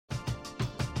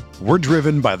We're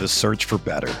driven by the search for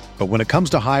better. But when it comes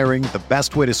to hiring, the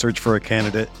best way to search for a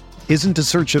candidate isn't to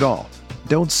search at all.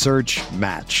 Don't search,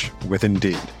 match with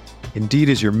Indeed. Indeed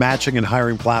is your matching and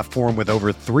hiring platform with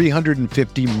over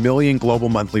 350 million global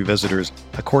monthly visitors,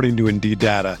 according to Indeed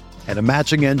data, and a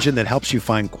matching engine that helps you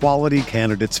find quality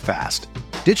candidates fast.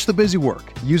 Ditch the busy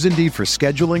work. Use Indeed for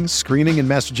scheduling, screening, and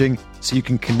messaging so you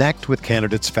can connect with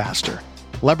candidates faster.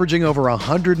 Leveraging over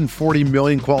 140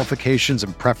 million qualifications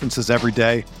and preferences every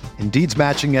day, Indeed's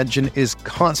matching engine is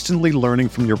constantly learning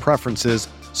from your preferences,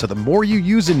 so the more you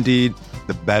use Indeed,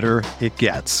 the better it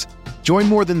gets. Join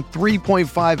more than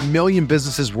 3.5 million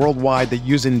businesses worldwide that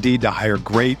use Indeed to hire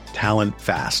great talent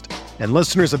fast. And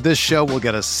listeners of this show will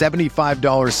get a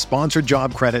 $75 sponsored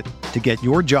job credit to get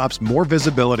your jobs more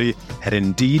visibility at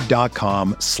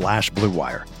Indeed.com/Blue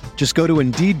Wire. Just go to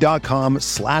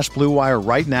Indeed.com/Blue Wire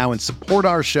right now and support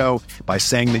our show by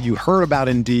saying that you heard about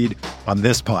Indeed on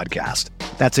this podcast.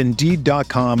 That's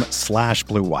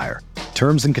Indeed.com/Blue Wire.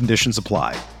 Terms and conditions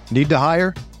apply. Need to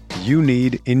hire? You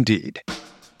need Indeed.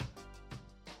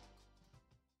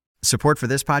 Support for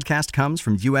this podcast comes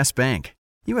from U.S. Bank.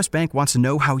 U.S. Bank wants to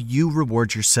know how you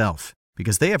reward yourself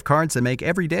because they have cards that make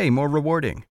every day more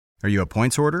rewarding. Are you a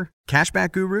points hoarder,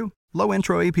 cashback guru, low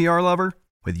intro APR lover?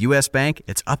 With U.S. Bank,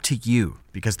 it's up to you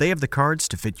because they have the cards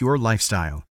to fit your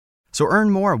lifestyle. So earn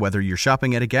more whether you're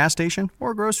shopping at a gas station or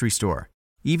a grocery store,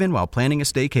 even while planning a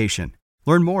staycation.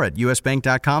 Learn more at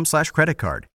usbank.com/credit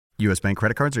card. U.S. Bank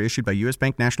credit cards are issued by U.S.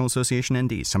 Bank National Association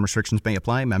ND. Some restrictions may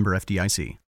apply. Member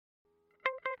FDIC.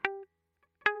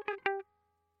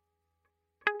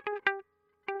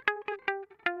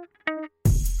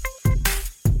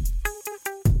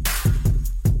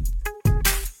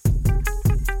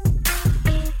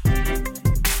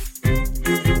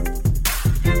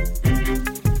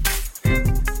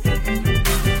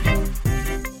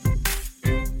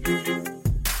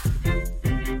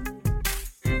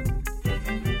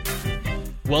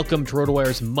 Welcome to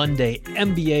RotoWire's Monday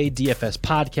NBA DFS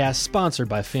podcast, sponsored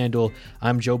by FanDuel.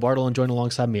 I'm Joe Bartle, and joined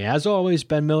alongside me, as always,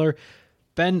 Ben Miller.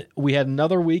 Ben, we had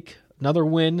another week, another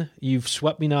win. You've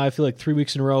swept me now, I feel like 3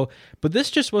 weeks in a row. But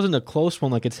this just wasn't a close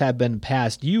one like it's had been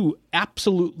past. You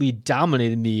absolutely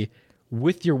dominated me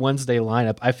with your Wednesday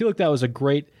lineup. I feel like that was a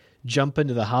great jump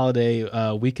into the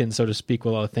holiday weekend, so to speak,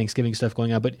 with all the Thanksgiving stuff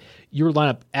going on. But your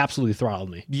lineup absolutely throttled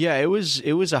me. Yeah, it was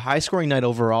a high-scoring night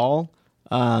overall.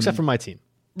 Except for my team.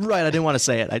 Right, I didn't want to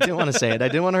say it. I didn't want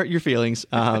to hurt your feelings.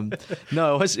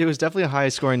 No, it was definitely a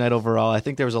high-scoring night overall. I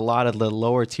think there was a lot of the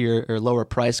lower tier or lower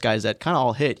price guys that kind of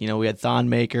all hit. You know, we had Thon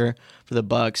Maker for the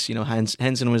Bucks. You know,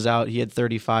 Henson was out. He had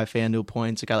 35 FanDuel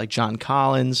points. A guy like John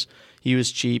Collins, he was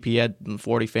cheap. He had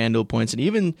 40 FanDuel points. And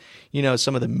even, you know,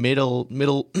 some of the mid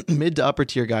to upper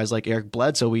tier guys like Eric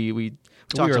Bledsoe, we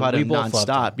talked about him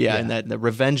nonstop. Yeah, and that the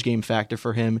revenge game factor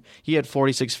for him. He had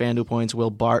 46 FanDuel points. Will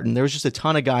Barton. There was just a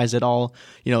ton of guys that all,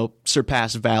 you know,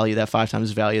 surpassed value, that 5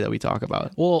 times value that we talk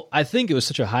about. Well, I think it was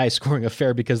such a high scoring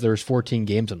affair because there was 14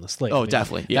 games on the slate. Oh,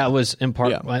 definitely. Yeah. That was in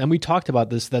part, and we talked about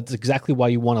this. That's exactly why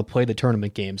you want to play the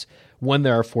tournament games when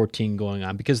there are 14 going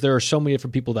on, because there are so many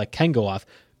different people that can go off.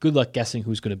 Good luck guessing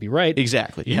who's going to be right.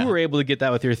 Exactly. You were able to get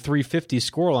that with your 350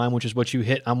 scoreline, which is what you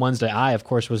hit on Wednesday. I, of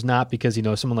course, was not, because, you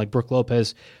know, someone like Brook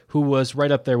Lopez, who was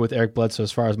right up there with Eric Bledsoe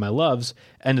as far as my loves,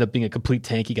 ended up being a complete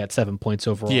tank. He got 7 points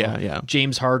overall. Yeah.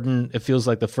 James Harden, it feels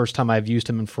like the first time I've used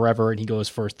him in forever, and he goes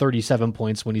for 37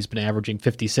 points when he's been averaging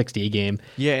 50, 60 a game.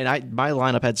 Yeah, and my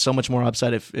lineup had so much more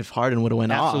upside if Harden would have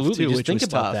went off, too, Just which think was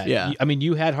about tough. that. Yeah. I mean,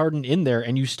 you had Harden in there,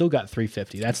 and you still got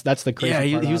 350. That's the crazy part.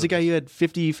 Yeah, he was the guy who had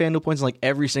 50 FanDuel points in like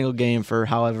every single game for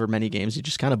however many games. He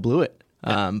just kind of blew it.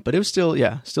 Yeah. But it was still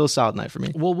a solid night for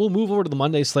me. Well, we'll move over to the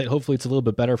Monday slate. Hopefully it's a little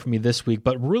bit better for me this week.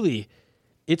 But really,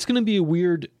 it's going to be a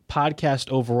weird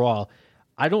podcast overall.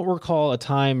 I don't recall a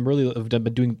time, really, I've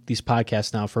been doing these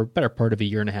podcasts now for a better part of a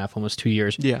year and a half, almost 2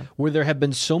 years, where there have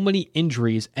been so many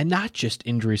injuries, and not just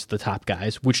injuries to the top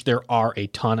guys, which there are a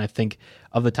ton. I think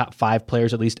of the top 5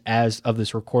 players, at least as of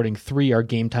this recording, 3 are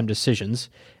game-time decisions.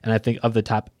 And I think of the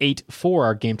top 8, 4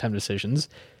 are game-time decisions.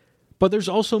 But there's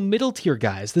also middle-tier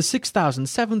guys, the 6,000,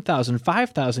 7,000,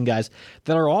 5,000 guys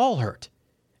that are all hurt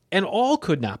and all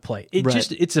could not play.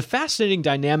 It's a fascinating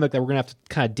dynamic that we're going to have to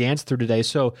kind of dance through today.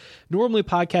 So normally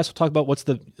podcasts will talk about what's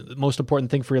the most important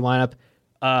thing for your lineup.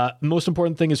 Most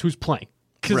important thing is who's playing,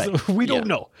 because we don't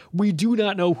know. We do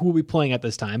not know who will be playing at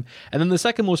this time. And then the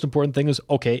second most important thing is,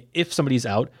 okay, if somebody's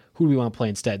out, who do we want to play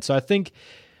instead? So I think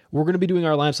we're going to be doing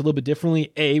our lineups a little bit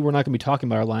differently. We're not going to be talking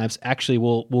about our lineups. Actually,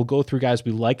 we'll go through guys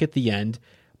we like at the end,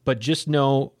 but just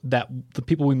know that the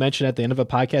people we mention at the end of a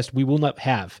podcast, we will not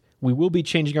have. We will be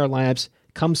changing our lineups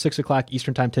come 6 o'clock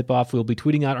Eastern time tip-off. We'll be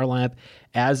tweeting out our lineup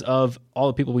as of all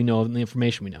the people we know and the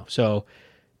information we know. So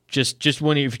just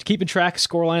when you're keeping track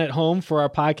scoreline at home for our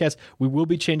podcast, we will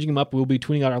be changing them up. We'll be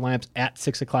tweeting out our lineups at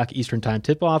 6 o'clock Eastern time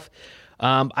tip-off.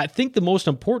 I think the most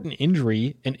important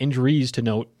injury and injuries to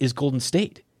note is Golden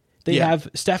State. They have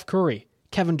Steph Curry,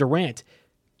 Kevin Durant,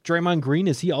 Draymond Green.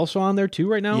 Is he also on there too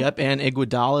right now? Yep, and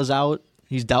Iguodala is out.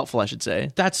 He's doubtful, I should say.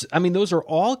 Those are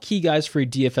all key guys for your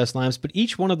DFS lineups, but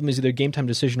each one of them is either game time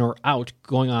decision or out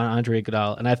going on Andre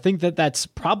Iguodala. And I think that's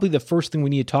probably the first thing we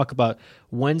need to talk about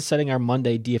when setting our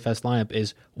Monday DFS lineup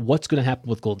is what's going to happen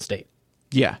with Golden State.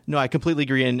 Yeah, no, I completely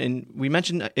agree. And we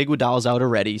mentioned Iguodala's out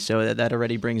already, so that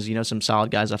already brings some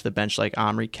solid guys off the bench like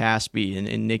Omri Caspi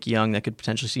and Nick Young that could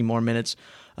potentially see more minutes.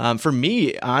 For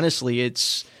me, honestly,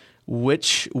 it's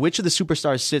which of the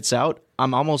superstars sits out.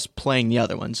 I'm almost playing the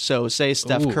other ones. So say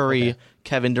Steph Curry,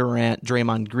 Kevin Durant,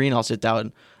 Draymond Green, I'll sit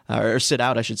out,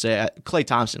 I should say. Klay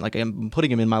Thompson, like I'm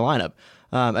putting him in my lineup.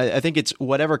 I think it's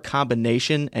whatever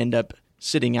combination end up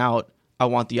sitting out, I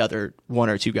want the other one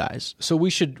or two guys. So we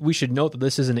should note that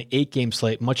this is an 8-game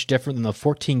slate, much different than the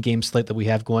 14-game slate that we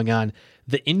have going on.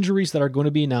 The injuries that are going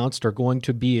to be announced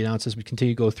as we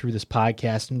continue to go through this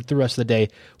podcast and through the rest of the day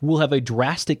will have a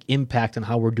drastic impact on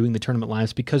how we're doing the tournament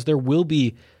lineups, because there will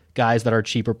be guys that are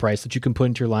cheaper priced that you can put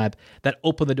into your lineup that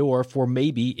open the door for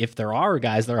maybe, if there are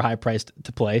guys that are high priced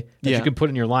to play, that you can put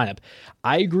in your lineup.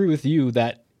 I agree with you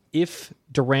that if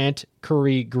Durant,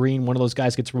 Curry, Green, one of those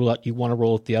guys gets ruled out, you want to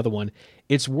roll with the other one.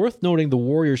 It's worth noting the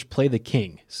Warriors play the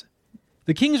Kings.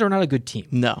 The Kings are not a good team.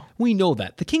 No. We know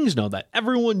that. The Kings know that.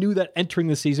 Everyone knew that entering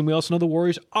the season. We also know the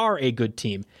Warriors are a good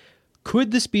team.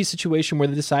 Could this be a situation where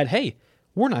they decide, hey,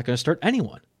 we're not going to start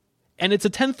anyone? And it's a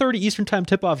 10:30 Eastern time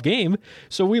tip-off game,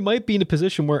 so we might be in a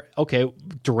position where, okay,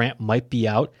 Durant might be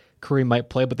out, Curry might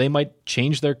play, but they might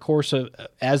change their course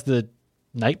as the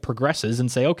night progresses and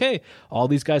say, okay, all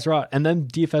these guys are out, and then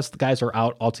DFS guys are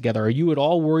out altogether. Are you at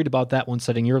all worried about that when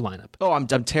setting your lineup? Oh, I'm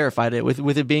terrified.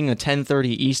 With it being a 10:30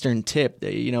 Eastern tip,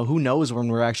 who knows when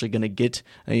we're actually going to get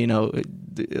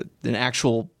an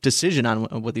actual decision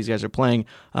on what these guys are playing.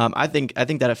 I think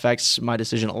that affects my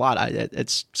decision a lot.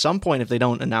 At some point, if they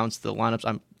don't announce the lineups,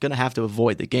 I'm going to have to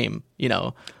avoid the game.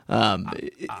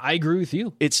 I agree with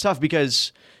you. It's tough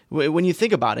because when you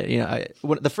think about it,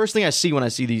 the first thing I see when I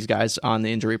see these guys on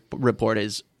the injury report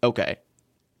is, okay,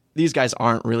 these guys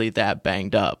aren't really that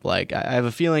banged up. Like, I have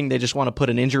a feeling they just want to put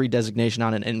an injury designation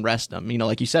on it and rest them.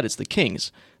 Like you said, it's the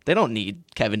Kings. They don't need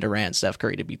Kevin Durant, Steph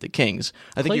Curry to beat the Kings.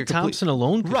 I think Klay Thompson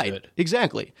alone could do it.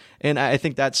 Exactly. And I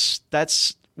think that's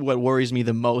what worries me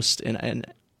the most. And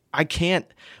I can't,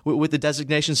 with the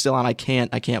designation still on, I can't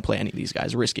play any of these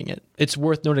guys, risking it. It's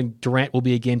worth noting Durant will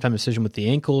be a game-time decision with the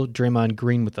ankle, Draymond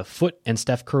Green with the foot, and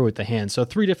Steph Curry with the hand. So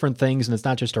 3 different things, and it's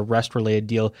not just a rest-related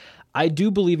deal. I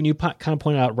do believe, and you kind of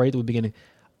pointed out right at the beginning,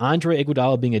 Andre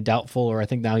Iguodala being a doubtful, or I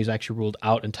think now he's actually ruled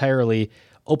out entirely,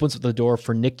 opens up the door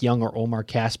for Nick Young or Omar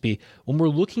Caspi. When we're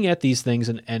looking at these things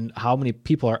and how many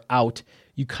people are out,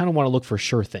 you kind of want to look for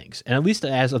sure things. And at least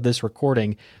as of this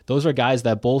recording, those are guys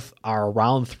that both are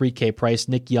around 3K price.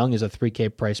 Nick Young is a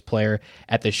 3K price player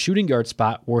at the shooting guard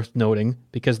spot, worth noting,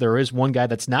 because there is one guy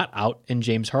that's not out in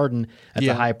James Harden. That's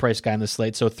a high price guy on the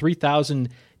slate. So 3,000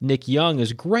 Nick Young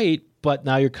is great, but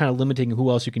now you're kind of limiting who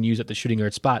else you can use at the shooting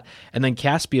guard spot. And then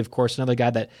Caspi, of course, another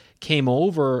guy that came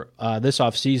over this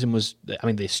offseason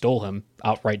they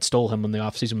outright stole him in the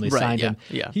offseason when they signed him.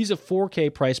 Yeah. He's a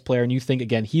 4K price player, and you think,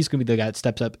 again, he's going to be the guy that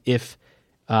steps up when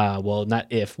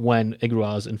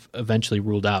Iguodala is eventually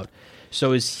ruled out.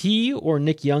 So is he or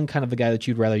Nick Young kind of the guy that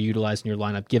you'd rather utilize in your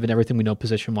lineup, given everything we know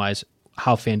position-wise,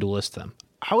 how FanDuel lists them?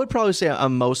 I would probably say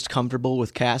I'm most comfortable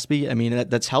with Caspi. I mean,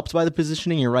 that's helped by the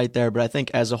positioning. You're right there. But I think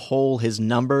as a whole, his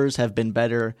numbers have been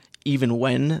better even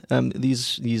when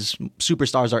these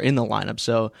superstars are in the lineup.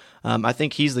 So I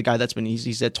think he's the guy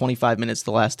he's at 25 minutes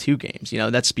the last 2 games.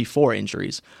 That's before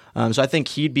injuries. So I think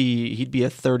he'd be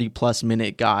a 30-plus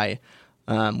minute guy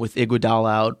with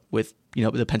Iguodala out, with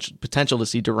the potential to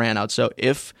see Durant out. So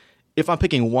if I'm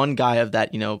picking one guy of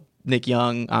that, Nick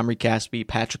Young, Omri Caspi,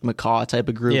 Patrick McCaw type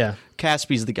of group,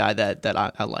 Caspi's the guy that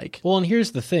I like. Well, and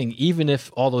here's the thing. Even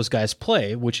if all those guys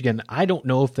play, which, again, I don't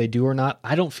know if they do or not,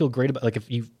 I don't feel great about, like, if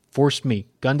you forced me,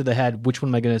 gun to the head, which one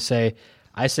am I going to say?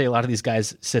 I say a lot of these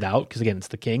guys sit out because, again, it's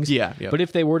the Kings. Yeah. But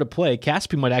if they were to play,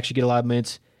 Caspi might actually get a lot of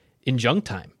minutes in junk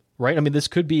time, right? I mean, this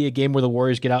could be a game where the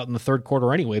Warriors get out in the third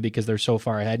quarter anyway because they're so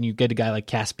far ahead, and you get a guy like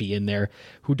Caspi in there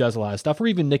who does a lot of stuff, or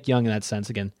even Nick Young in that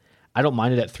sense. Again, I don't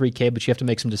mind it at 3K, but you have to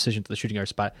make some decisions to the shooting guard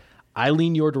spot. I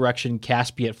lean your direction.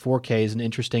 Caspi at 4K is an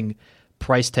interesting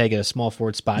price tag at a small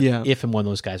forward spot if and when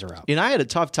those guys are out. And I had a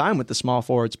tough time with the small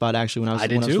forward spot actually when I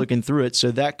was looking through it.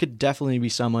 So that could definitely be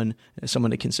someone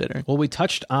to consider. Well, we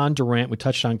touched on Durant, we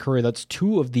touched on Curry. That's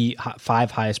 2 of the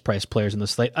 5 highest priced players in the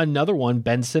slate. Another one,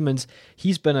 Ben Simmons.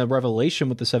 He's been a revelation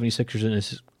with the 76ers in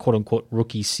his quote unquote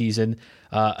rookie season.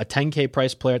 A 10K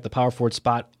price player at the power forward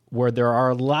spot, where there are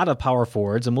a lot of power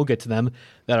forwards, and we'll get to them,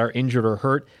 that are injured or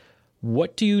hurt.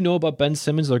 What do you know about Ben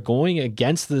Simmons? They're going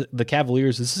against the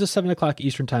Cavaliers. This is a 7 o'clock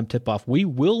Eastern time tip-off. We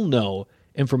will know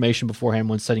information beforehand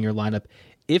when setting your lineup.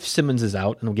 If Simmons is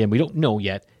out, and again, we don't know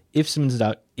yet, if Simmons is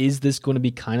out, is this going to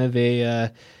be kind of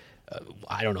a,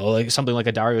 I don't know, like something like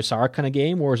a Dario Saric kind of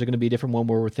game, or is it going to be a different one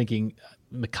where we're thinking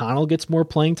McConnell gets more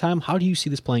playing time? How do you see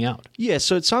this playing out? Yeah,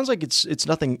 so it sounds like it's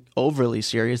nothing overly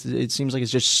serious. It seems like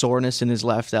it's just soreness in his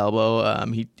left elbow.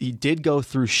 He did go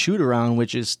through shoot around,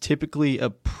 which is typically a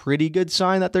pretty good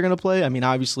sign that they're going to play. I mean,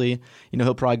 obviously,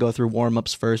 he'll probably go through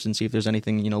warm-ups first and see if there's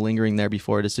anything lingering there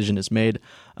before a decision is made.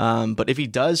 But if he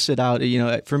does sit out,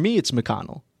 for me, it's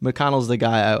McConnell. McConnell's the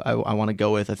guy I want to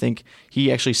go with. I think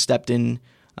he actually stepped in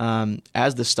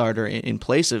as the starter in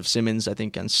place of Simmons, I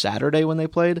think, on Saturday when they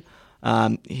played.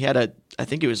 He had I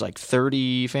think it was like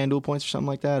 30 FanDuel points or something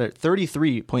like that, or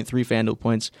 33.3 FanDuel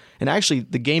points. And actually,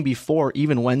 the game before,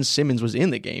 even when Simmons was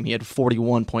in the game, he had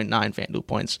 41.9 FanDuel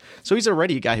points. So he's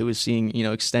already a guy who was seeing,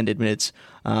 extended minutes.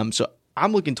 So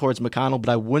I'm looking towards McConnell,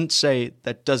 but I wouldn't say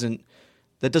that doesn't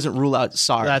rule out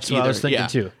Saric. That's what I was thinking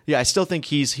too. Yeah, I still think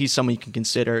he's someone you can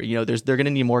consider. They're going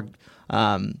to need more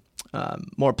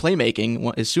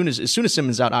playmaking. As soon as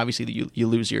Simmons is out, obviously you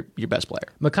lose your best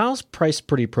player. McConnell's priced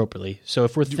pretty appropriately. So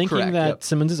if we're thinking that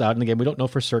Simmons is out, and again, we don't know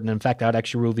for certain. In fact, I would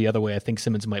actually rule the other way. I think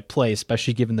Simmons might play,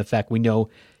 especially given the fact we know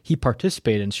he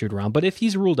participated in shoot around. But if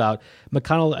he's ruled out,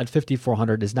 McConnell at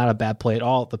 5,400 is not a bad play at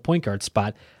all at the point guard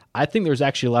spot. I think there's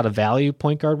actually a lot of value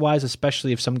point guard wise,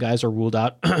 especially if some guys are ruled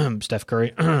out. Steph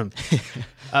Curry.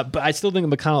 But I still think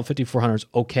McConnell at 5,400 is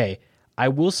okay. I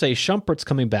will say Shumpert's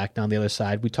coming back down the other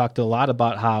side. We talked a lot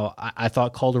about how I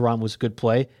thought Calderon was a good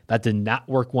play. That did not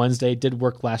work Wednesday. It did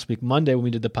work last week, Monday, when we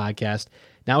did the podcast.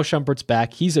 Now Shumpert's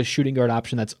back. He's a shooting guard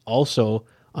option that's also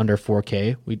under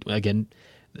 4K. Again,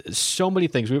 so many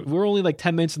things. We're only like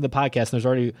 10 minutes in the podcast, and there's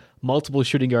already multiple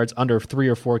shooting guards under 3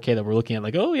 or 4K that we're looking at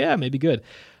like, oh, yeah, maybe good.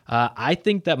 I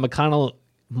think that McConnell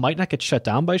might not get shut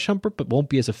down by Shumpert, but won't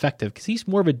be as effective because he's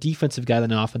more of a defensive guy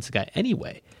than an offensive guy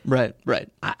anyway. Right.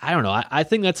 I don't know. I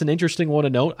think that's an interesting one to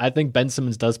note. I think Ben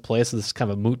Simmons does play, so this is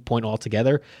kind of a moot point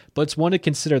altogether, but it's one to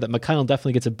consider that McConnell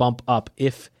definitely gets a bump up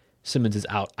if Simmons is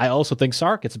out. I also think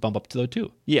Saric gets a bump up though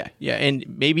too. Yeah, and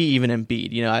maybe even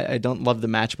Embiid. I don't love the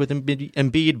match with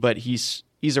Embiid, but he's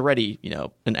already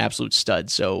an absolute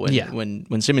stud. So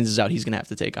when Simmons is out, he's going to have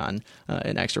to take on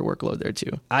an extra workload there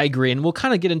too. I agree, and we'll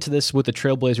kind of get into this with the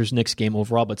Trailblazers Knicks game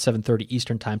overall, but 7:30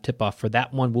 Eastern time tip off for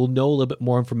that one. We'll know a little bit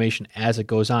more information as it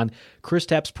goes on.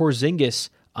 Kristaps Porzingis,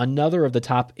 another of the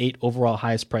top 8 overall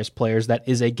highest priced players. That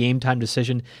is a game time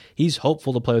decision. He's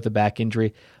hopeful to play with a back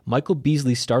injury. Michael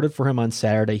Beasley started for him on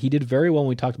Saturday. He did very well when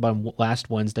we talked about him last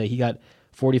Wednesday. He got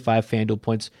 45 FanDuel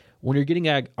points. When you're getting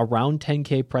around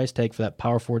 10K price tag for that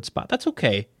power forward spot, that's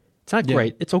okay. It's not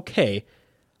great. It's okay.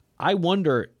 I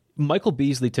wonder, Michael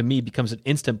Beasley to me becomes an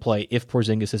instant play if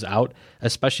Porzingis is out,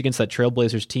 especially against that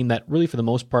Trailblazers team that really for the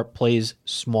most part plays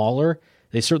smaller.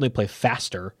 They certainly play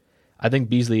faster. I think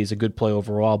Beasley is a good play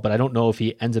overall, but I don't know if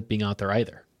he ends up being out there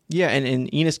either. Yeah, and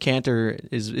Enes Kanter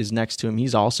is next to him.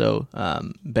 He's also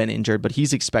been injured, but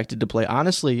he's expected to play.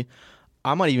 Honestly,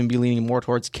 I might even be leaning more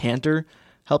towards Kanter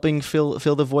helping fill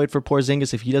the void for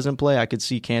Porzingis. If he doesn't play, I could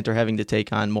see Kanter having to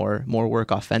take on more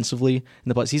work offensively in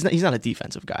the playoffs. He's not a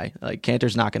defensive guy. Like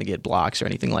Kanter's not going to get blocks or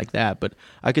anything like that, but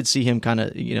I could see him kind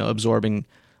of absorbing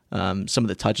some of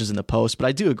the touches in the post. But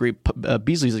I do agree,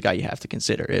 Beasley's the guy you have to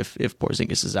consider if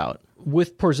Porzingis is out.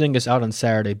 With Porzingis out on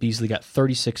Saturday, Beasley got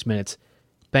 36 minutes.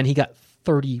 Ben, he got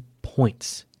 30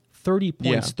 points. 30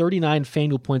 points, 39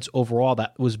 FanDuel points overall.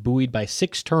 That was buoyed by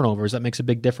 6 turnovers. That makes a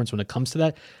big difference when it comes to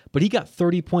that. But he got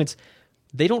 30 points.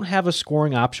 They don't have a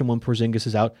scoring option when Porzingis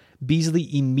is out.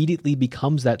 Beasley immediately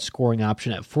becomes that scoring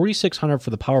option at 4,600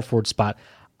 for the power forward spot.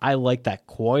 I like that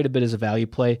quite a bit as a value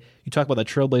play. You talk about the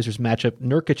Trailblazers matchup.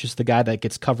 Nurkic is the guy that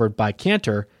gets covered by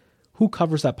Kanter. Who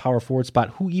covers that power forward spot?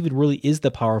 Who even really is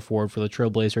the power forward for the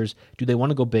Trailblazers? Do they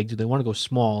want to go big? Do they want to go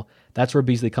small? That's where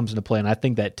Beasley comes into play. And I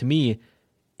think that, to me,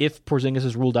 if Porzingis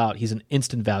is ruled out, he's an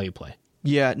instant value play.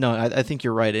 Yeah, no, I think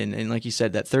you're right. And like you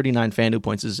said, that 39 FanDuel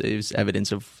points is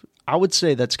evidence of, I would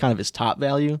say that's kind of his top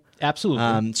value.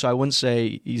 Absolutely. So I wouldn't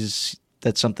say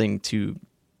that's something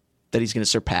that he's going to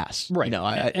surpass. Right.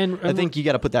 I think you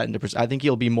got to put that into perspective. I think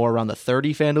he'll be more around the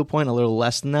 30 FanDuel point, a little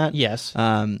less than that. Yes.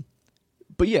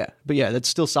 But yeah, that's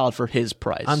still solid for his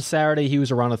price. On Saturday, he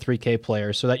was around a 3K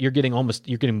player, so that you're getting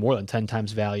more than 10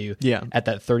 times value at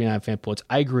that 39 fan points.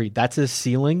 I agree. That's his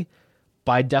ceiling,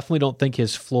 but I definitely don't think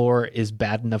his floor is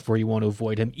bad enough where you want to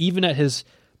avoid him. Even at his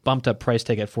bumped up price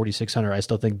tag at 4,600, I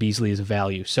still think Beasley is a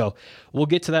value. So we'll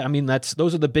get to that. I mean,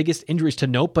 those are the biggest injuries to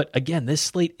note, but again, this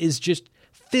slate is just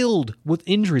filled with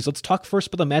injuries. Let's talk first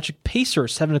about the Magic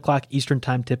Pacers, 7 o'clock Eastern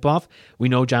time tip-off. We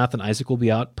know Jonathan Isaac will be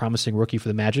out, promising rookie for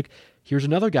the Magic. Here's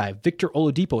another guy, Victor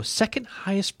Oladipo, second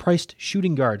highest priced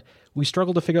shooting guard. We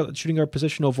struggle to figure out the shooting guard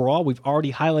position overall. We've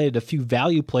already highlighted a few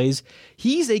value plays.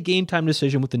 He's a game-time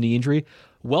decision with the knee injury.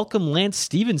 Welcome Lance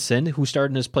Stevenson, who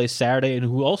started in his place Saturday and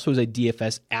who also is a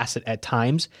DFS asset at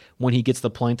times when he gets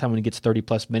the playing time, when he gets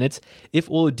 30-plus minutes. If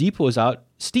Oladipo is out,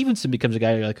 Stevenson becomes a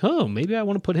guy you're like, oh, maybe I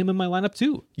want to put him in my lineup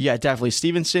too. Yeah, definitely.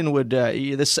 Stevenson would,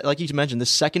 like you mentioned, the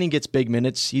second he gets big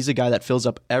minutes, he's a guy that fills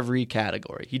up every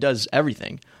category. He does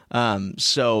everything.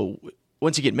 So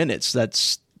once you get minutes,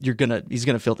 he's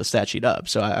gonna fill the stat sheet up.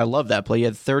 So I love that play. He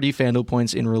had 30 FanDuel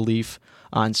points in relief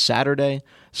on Saturday.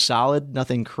 Solid,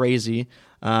 nothing crazy.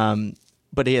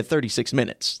 But he had 36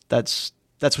 minutes. That's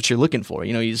what you're looking for.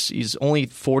 He's only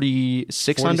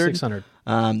 4,600.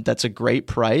 That's a great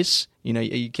price.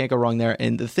 You can't go wrong there.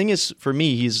 And the thing is, for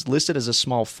me, he's listed as a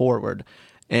small forward.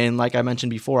 And like I mentioned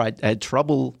before, I had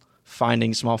trouble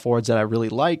finding small forwards that I really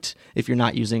liked if you're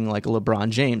not using like a LeBron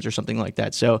James or something like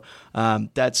that. So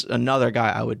that's another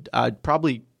guy I'd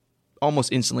probably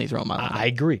almost instantly throw him out. I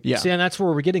agree. Yeah. See, and that's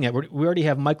where we're getting at. We already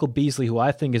have Michael Beasley, who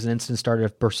I think is an instant starter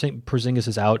if Porzingis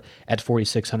is out at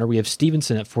 4,600. We have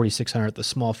Stevenson at 4,600 at the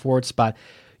small forward spot.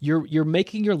 You're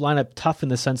making your lineup tough in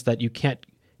the sense that you can't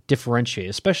differentiate,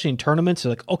 especially in tournaments.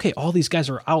 You're like, okay, all these guys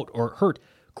are out or hurt.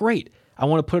 Great. I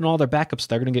want to put in all their backups.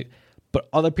 They're going to get, but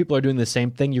other people are doing the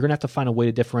same thing. You're going to have to find a way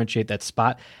to differentiate that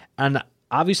spot. And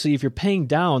obviously, if you're paying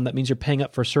down, that means you're paying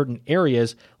up for certain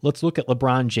areas. Let's look at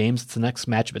LeBron James. It's the next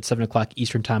matchup at 7 o'clock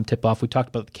Eastern time tip-off. We talked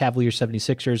about the Cavaliers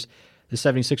 76ers, the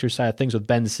 76ers side of things with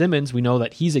Ben Simmons. We know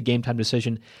that he's a game-time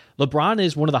decision. LeBron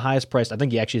is one of the highest priced. I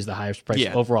think he actually is the highest priced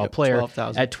overall player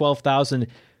 12,000. At 12,000.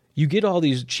 You get all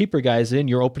these cheaper guys in.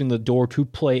 You're opening the door to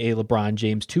play a LeBron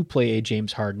James, to play a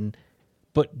James Harden.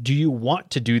 But do you want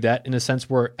to do that in a sense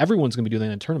where everyone's going to be doing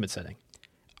that in a tournament setting?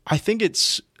 I think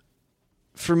it's,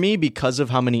 for me, because of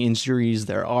how many injuries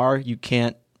there are, you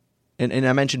can't, and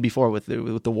I mentioned before with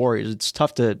the Warriors, it's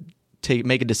tough to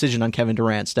make a decision on Kevin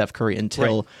Durant, Steph Curry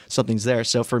until something's there.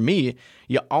 So for me,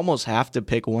 you almost have to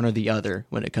pick one or the other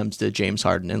when it comes to James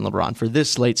Harden and LeBron for this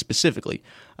slate specifically.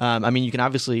 I mean, you can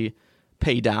obviously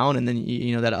pay down, and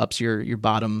then that ups your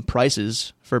bottom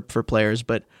prices for players,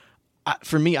 but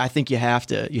for me, I think you have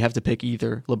to pick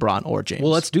either LeBron or James.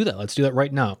 Well, let's do that. Let's do that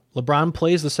right now. LeBron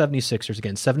plays the 76ers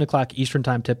again, 7 o'clock Eastern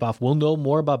time tip-off. We'll know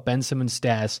more about Ben Simmons'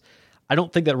 status. I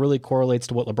don't think that really correlates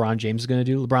to what LeBron James is going to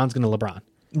do. LeBron's going to LeBron.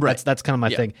 Right. That's kind of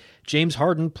my thing. James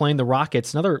Harden playing the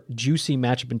Rockets, another juicy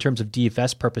matchup in terms of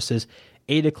DFS purposes.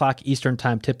 8 o'clock Eastern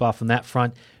time tip-off on that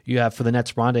front. You have for the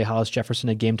Nets, Rondae Hollis-Jefferson,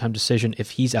 a game-time decision.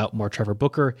 If he's out, more Trevor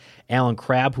Booker. Alan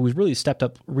Crabb, who's really stepped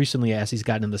up recently as he's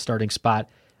gotten in the starting spot.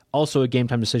 Also a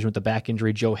game-time decision with the back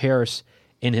injury. Joe Harris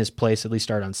in his place, at least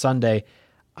start on Sunday.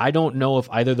 I don't know if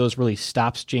either of those really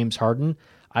stops James Harden.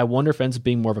 I wonder if it ends up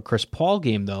being more of a Chris Paul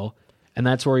game, though. And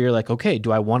that's where you're like, okay,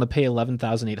 do I want to pay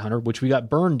 $11,800, which we got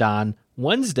burned on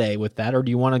Wednesday with that, or do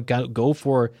you want to go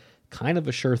for kind of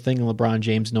a sure thing in LeBron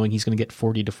James, knowing he's going to get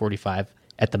 40 to 45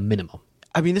 at the minimum?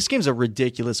 I mean, this game's a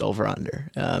ridiculous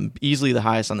over-under. Easily the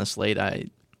highest on the slate. I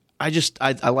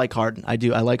like Harden. I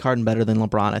do. I like Harden better than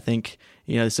LeBron. I think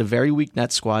it's a very weak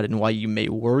Nets squad, and while you may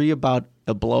worry about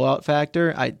a blowout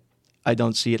factor, I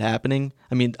don't see it happening.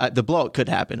 I mean, the blowout could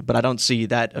happen, but I don't see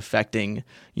that affecting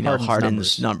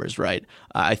Harden's numbers. Right?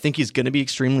 I think he's going to be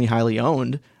extremely highly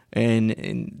owned,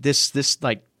 and this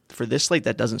like for this slate,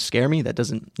 that doesn't scare me. That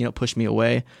doesn't push me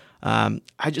away. I'm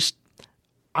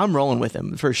rolling with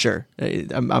him for sure.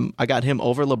 I got him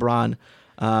over LeBron.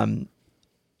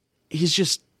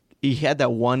 He had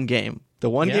that one game. The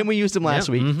one game we used him last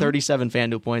week, 37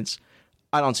 FanDuel points.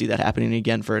 I don't see that happening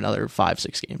again for another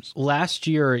 5-6 games. Last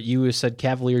year, you said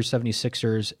Cavaliers,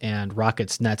 76ers, and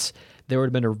Rockets, Nets. There would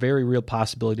have been a very real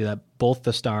possibility that both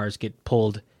the stars get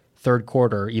pulled third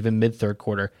quarter, even mid-third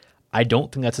quarter. I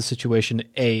don't think that's a situation,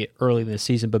 A, early in the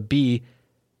season, but B,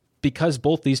 because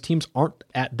both these teams aren't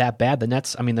that bad. The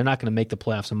Nets, I mean, they're not going to make the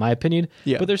playoffs, in my opinion,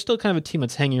 but they're still kind of a team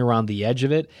that's hanging around the edge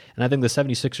of it, and I think the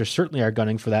 76ers certainly are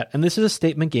gunning for that, and this is a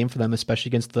statement game for them, especially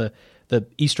against the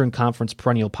Eastern Conference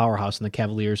perennial powerhouse in the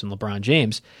Cavaliers and LeBron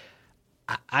James.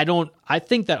 I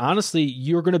think that, honestly,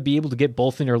 you're going to be able to get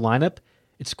both in your lineup.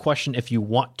 It's a question if you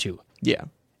want to. Yeah.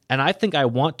 And I think I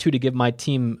want to give my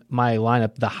team, my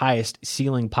lineup, the highest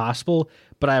ceiling possible,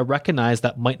 but I recognize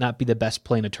that might not be the best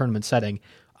play in a tournament setting.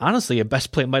 Honestly, a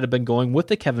best play might have been going with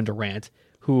the Kevin Durant,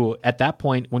 who at that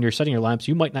point, when you're setting your lineups,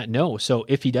 you might not know. So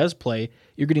if he does play,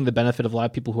 you're getting the benefit of a lot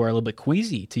of people who are a little bit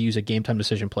queasy to use a game time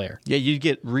decision player. Yeah, you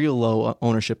get real low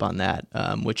ownership on that,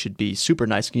 which would be super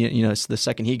nice. You know, the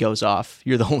second he goes off,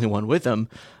 you're the only one with him.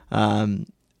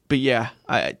 But yeah,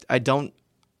 I don't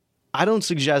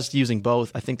suggest using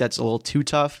both. I think that's a little too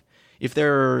tough. If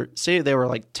say they were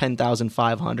like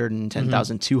 10,500 and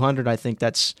 10,200, I think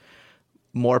that's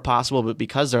more possible. But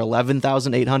because they're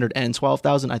 11,800 and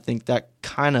 12,000, I think that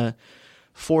kind of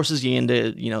forces you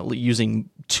into, you know, using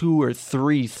 2 or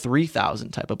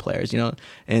 3,000 type of players, you know,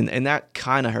 and that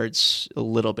kind of hurts a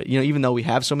little bit. You know, even though we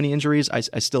have so many injuries, I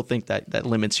still think that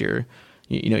limits your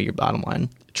bottom line.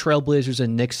 Trailblazers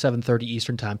and Knicks 7:30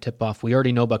 Eastern time tip-off. We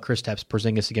already know about Kristaps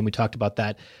Porzingis. Again, we talked about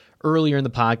that earlier in the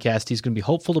podcast. He's going to be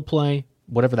hopeful to play,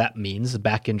 whatever that means. The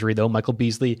back injury, though. Michael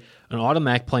Beasley, an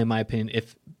automatic play, in my opinion,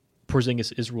 if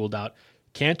Porzingis is ruled out.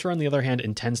 Kanter, on the other hand,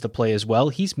 intends to play as well.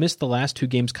 He's missed the last 2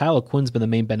 games. Kyle O'Quinn's been the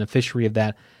main beneficiary of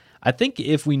that. I think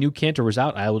if we knew Kanter was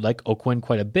out, I would like O'Quinn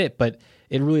quite a bit, but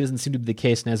it really doesn't seem to be the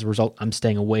case, and as a result, I'm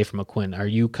staying away from O'Quinn. Are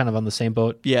you kind of on the same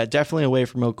boat? Yeah, definitely away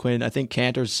from O'Quinn. I think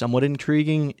Kanter's somewhat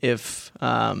intriguing if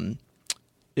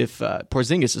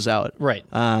Porzingis is out. Right.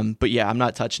 But yeah, I'm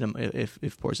not touching him if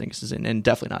Porzingis is in, and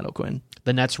definitely not O'Quinn.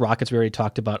 The Nets, Rockets, we already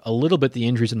talked about a little bit the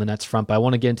injuries in the Nets front, but I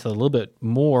want to get into a little bit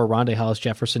more. Rondae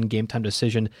Hollis-Jefferson, game time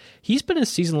decision. He's been a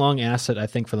season-long asset, I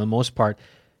think, for the most part.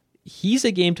 He's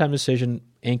a game time decision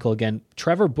ankle again.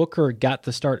 Trevor Booker got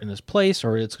the start in his place,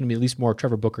 or it's going to be at least more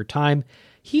Trevor Booker time.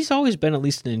 He's always been at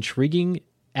least an intriguing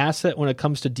asset when it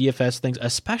comes to DFS things,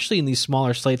 especially in these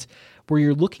smaller slates where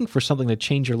you're looking for something to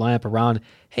change your lineup around.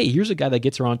 Hey, here's a guy that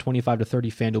gets around 25 to 30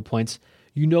 FanDuel points.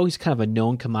 You know he's kind of a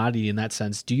known commodity in that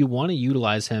sense. Do you want to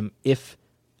utilize him if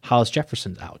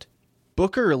Hollis-Jefferson's out?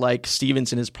 Booker, like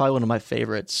Stevenson, is probably one of my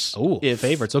favorites. Oh,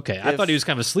 favorites. Okay. I thought he was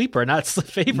kind of a sleeper, not a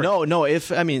favorite. No.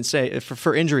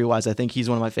 For injury wise, I think he's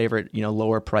one of my favorite, you know,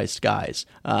 lower priced guys.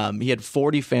 He had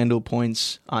 40 FanDuel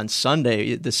points on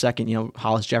Sunday. The second, you know,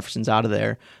 Hollis-Jefferson's out of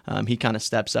there, he kind of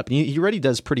steps up, and he already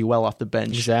does pretty well off the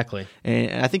bench. Exactly.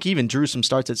 And I think he even drew some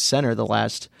starts at center the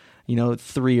last, you know,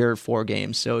 3 or 4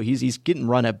 games. So he's getting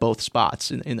run at both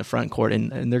spots in the front court,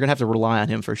 and they're going to have to rely on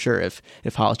him for sure if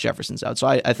Hollis-Jefferson's out. So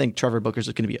I think Trevor Booker's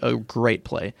going to be a great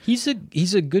play. He's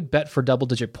a good bet for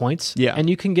double-digit points. Yeah. And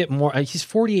you can get more. He's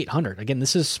 4,800. Again,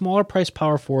 this is a smaller price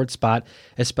power forward spot,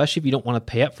 especially if you don't want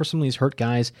to pay up for some of these hurt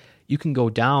guys. You can go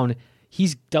down.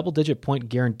 He's double-digit point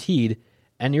guaranteed,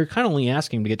 and you're kind of only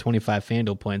asking to get 25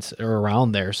 FanDuel points or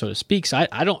around there, so to speak. So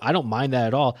I don't mind that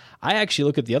at all. I actually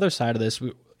look at the other side of this.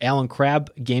 Alan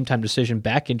Crabb, game time decision,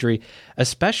 back injury,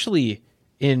 especially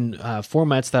in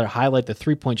formats that highlight the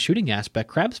three-point shooting aspect.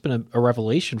 Crabb's been a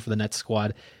revelation for the Nets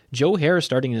squad. Joe Harris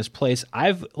starting in his place.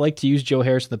 I've liked to use Joe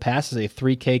Harris in the past as a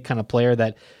 3K kind of player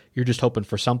that you're just hoping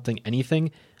for something, anything.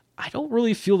 I don't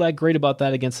really feel that great about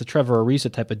that against the Trevor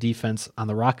Ariza type of defense on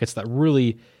the Rockets that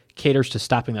really caters to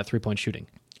stopping that three-point shooting.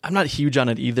 I'm not huge on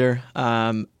it either.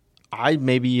 I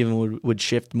maybe even would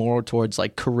shift more towards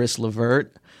like Caris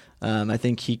LeVert. I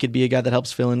think he could be a guy that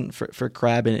helps fill in for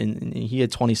Crabb, and he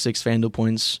had 26 FanDuel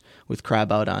points with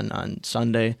Crabb out on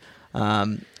Sunday.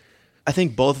 I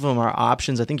think both of them are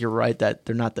options. I think you're right that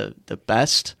they're not the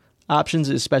best options,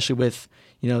 especially with,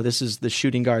 you know, this is the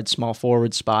shooting guard, small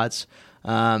forward spots,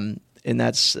 and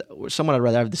that's someone I'd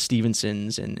rather have the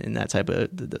Stevensons and that type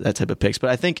of picks.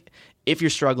 But I think if you're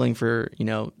struggling for, you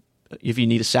know, if you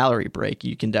need a salary break,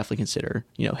 you can definitely consider,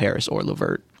 you know, Harris or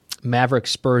LeVert. Mavericks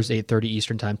Spurs 8:30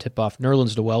 Eastern time tip-off.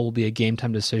 Nerlens Noel will be a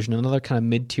game-time decision. Another kind of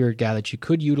mid-tier guy that you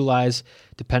could utilize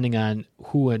depending on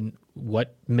who and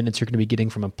what minutes you're going to be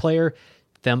getting from a player.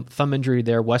 Thumb injury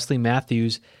there. Wesley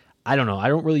Matthews, I don't know. I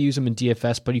don't really use him in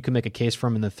DFS, but you can make a case for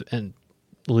him in the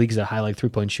leagues that highlight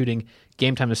three-point shooting.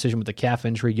 Game-time decision with the calf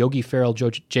injury. Yogi Ferrell,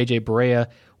 JJ Barea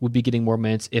would be getting more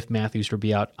minutes if Matthews were to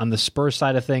be out. On the Spurs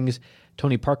side of things,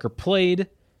 Tony Parker played.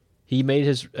 He made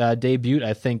his debut,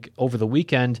 I think, over the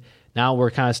weekend. Now we're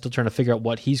kind of still trying to figure out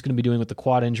what he's going to be doing with the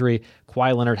quad injury.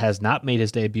 Kawhi Leonard has not made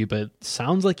his debut, but it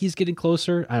sounds like he's getting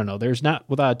closer. I don't know. There's not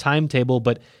without a timetable,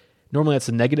 but normally that's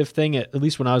a negative thing. At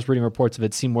least when I was reading reports of it,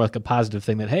 it seemed more like a positive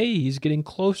thing that, hey, he's getting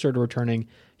closer to returning.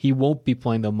 He won't be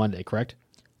playing though Monday, correct?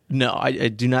 No, I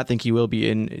do not think he will be.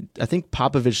 And I think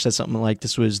Popovich said something like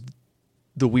this was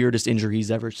the weirdest injury he's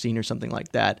ever seen or something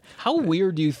like that. How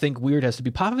weird do you think weird has to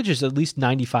be? Popovich is at least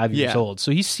 95 years old,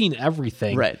 so he's seen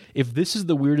everything. Right. If this is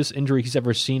the weirdest injury he's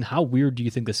ever seen, how weird do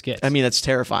you think this gets? I mean, that's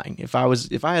terrifying. If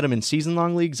I had him in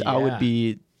season-long leagues, I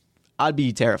I'd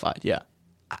be terrified. Yeah.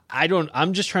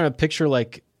 I'm just trying to picture,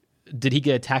 like, did he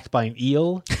get attacked by an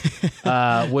eel?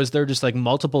 Was there just like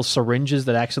multiple syringes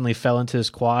that accidentally fell into his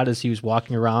quad as he was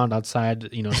walking around outside,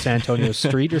 San Antonio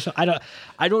street or something?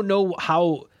 I don't know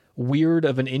how weird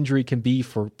of an injury can be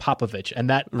for Popovich, and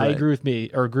that I agree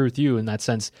with you in that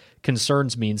sense,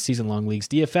 concerns me in season-long leagues.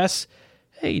 DFS,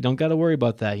 hey, you don't got to worry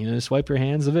about that. Just wipe your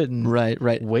hands of it and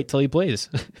wait till he plays.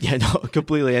 Yeah, no,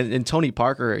 completely. And Tony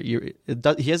Parker, he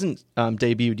hasn't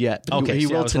debuted yet. But okay, he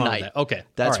will tonight. That. Okay,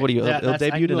 that's what he'll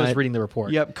debut tonight. I was reading the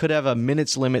report. Yep, could have a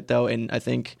minutes limit though, and I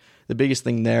think the biggest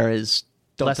thing there is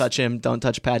don't touch him, don't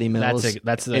touch Patty Mills,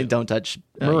 and don't touch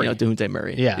Murray. Dejounte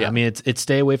Murray. Yeah, I mean it's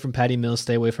stay away from Patty Mills,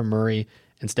 stay away from Murray,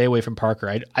 and stay away from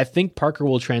Parker. I think Parker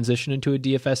will transition into a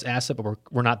DFS asset, but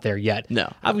we're not there yet.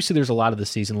 No. Obviously, there's a lot of the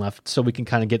season left, so we can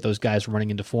kind of get those guys running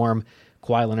into form.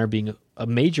 Kawhi Leonard being a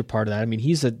major part of that. I mean,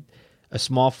 he's a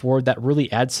small forward that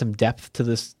really adds some depth to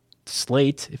this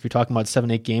slate if you're talking about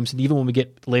 7-8 games. And even when we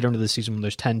get later into the season when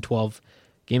there's 10, 12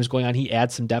 games going on, he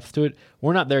adds some depth to it.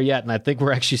 We're not there yet, and I think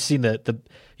we're actually seeing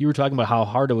you were talking about how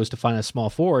hard it was to find a small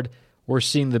forward. We're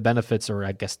seeing the benefits, or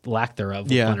I guess lack thereof,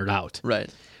 with Leonard out. Right.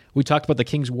 We talked about the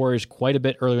Kings-Warriors quite a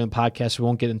bit earlier in the podcast. We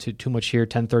won't get into too much here.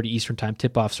 10:30 Eastern Time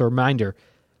tip-off. So a reminder,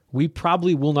 we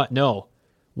probably will not know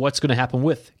what's going to happen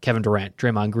with Kevin Durant,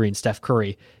 Draymond Green, Steph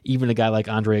Curry, even a guy like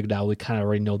Andre Iguodala. We kind of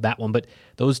already know that one. But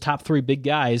those top three big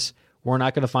guys, we're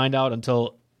not going to find out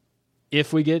until,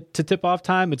 if we get to tip-off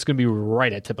time, it's going to be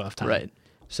right at tip-off time. Right.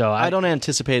 So I don't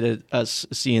anticipate us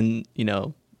seeing,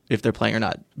 if they're playing or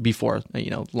not before,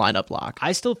 lineup lock.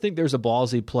 I still think there's a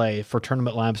ballsy play for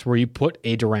tournament lineups where you put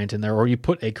a Durant in there or you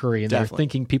put a Curry in there,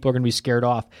 thinking people are going to be scared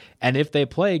off. And if they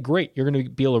play, great, you're going to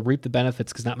be able to reap the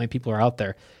benefits because not many people are out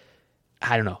there.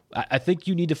 I don't know. I think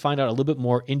you need to find out a little bit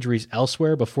more injuries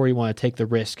elsewhere before you want to take the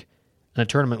risk in a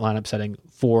tournament lineup setting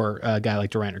for a guy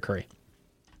like Durant or Curry.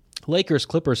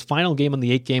 Lakers-Clippers, final game on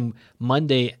the 8-game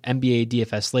Monday NBA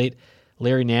DFS slate.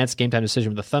 Larry Nance, game-time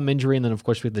decision with a thumb injury, and then, of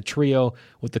course, we have the trio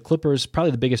with the Clippers. Probably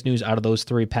the biggest news out of those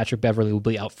three, Patrick Beverley will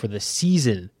be out for the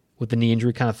season with the knee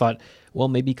injury. Kind of thought, well,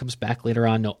 maybe he comes back later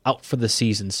on. No, out for the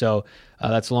season. So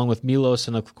that's along with Milos,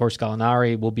 and, of course,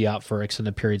 Gallinari will be out for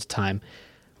extended periods of time.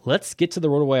 Let's get to the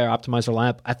RotoWire Optimizer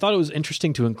lineup. I thought it was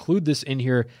interesting to include this in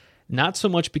here, not so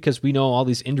much because we know all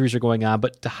these injuries are going on,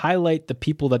 but to highlight the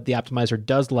people that the Optimizer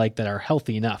does like that are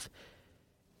healthy enough.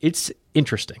 It's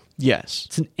interesting. Yes.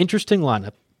 It's an interesting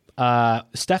lineup.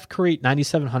 Steph Curry at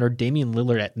 9,700, Damian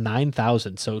Lillard at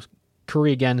 9,000. So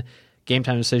Curry again, game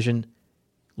time decision.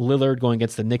 Lillard going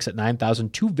against the Knicks at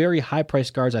 9,000. Two very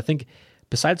high-priced guards. I think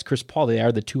besides Chris Paul, they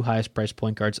are the two highest-priced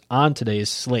point guards on today's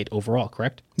slate overall,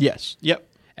 correct? Yes. Yep.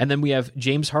 And then we have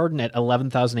James Harden at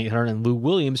 11,800 and Lou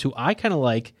Williams, who I kind of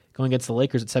like, going against the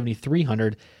Lakers at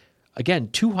 7,300. Again,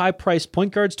 two high-priced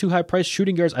point guards, two high-priced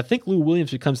shooting guards. I think Lou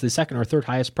Williams becomes the second or third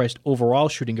highest-priced overall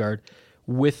shooting guard,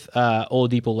 with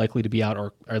Oladipo likely to be out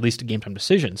or at least a game-time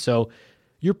decision. So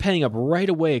you're paying up right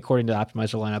away, according to the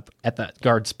Optimizer lineup, at the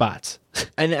guard spots.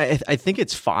 And I think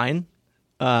it's fine,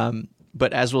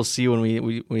 but as we'll see when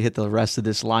we hit the rest of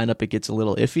this lineup, it gets a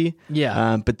little iffy.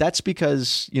 Yeah. But that's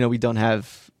because we don't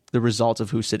have the results of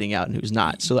who's sitting out and who's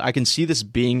not. So I can see this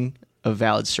being a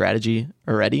valid strategy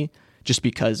already, just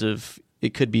because of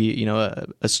it could be,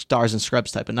 a stars and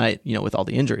scrubs type of night, with all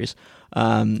the injuries.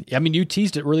 I mean, you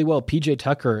teased it really well. PJ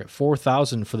Tucker at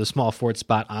 4,000 for the small forward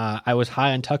spot. I was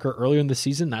high on Tucker earlier in the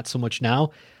season, not so much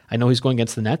now. I know he's going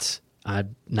against the Nets.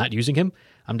 I'm not using him.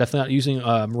 I'm definitely not using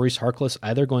Maurice Harkless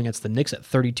either, going against the Knicks at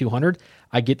 3,200.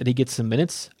 I get that he gets some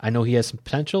minutes. I know he has some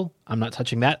potential. I'm not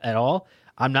touching that at all.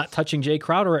 I'm not touching Jay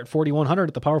Crowder at 4,100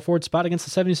 at the power forward spot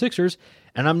against the 76ers,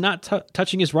 and I'm not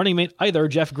touching his running mate either,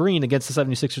 Jeff Green, against the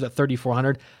 76ers at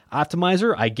 3,400.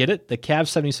 Optimizer, I get it. The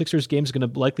Cavs 76ers game is going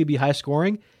to likely be high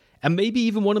scoring, and maybe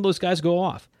even one of those guys go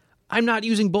off. I'm not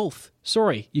using both.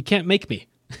 Sorry, you can't make me.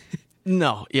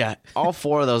 No, yeah, all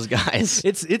four of those guys.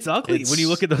 It's ugly when you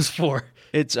look at those four.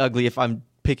 It's ugly. If I'm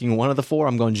picking one of the four,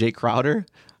 I'm going Jay Crowder.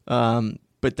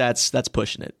 But that's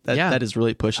pushing it. That is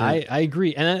really pushing it. I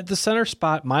agree. And at the center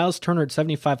spot, Miles Turner at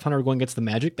 7,500 going against the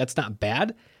Magic. That's not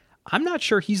bad. I'm not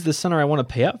sure he's the center I want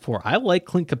to pay up for. I like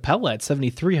Clint Capella at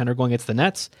 7,300 going against the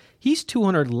Nets. He's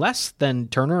 200 less than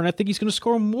Turner, and I think he's going to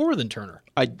score more than Turner.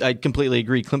 I completely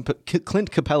agree.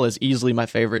 Clint Capella is easily my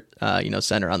favorite,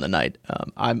 center on the night.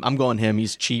 I'm going him.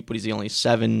 He's cheap, but he's the only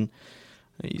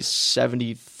He's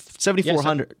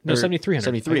 7,400. No, 7,300.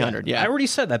 7,300. Yeah, I already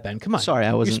said that, Ben. Come on. Sorry,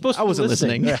 I wasn't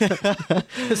listening.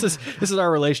 This is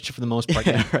our relationship for the most part.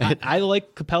 Yeah, right. I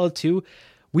like Capella too.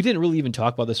 We didn't really even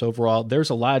talk about this overall. There's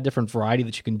a lot of different variety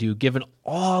that you can do, given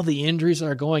all the injuries that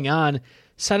are going on.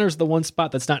 Center's the one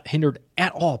spot that's not hindered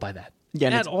at all by that. Yeah,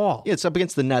 at all. Yeah, it's up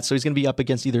against the Nets, so he's going to be up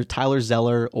against either Tyler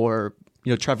Zeller or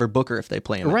Trevor Booker if they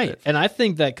play him. Right, and I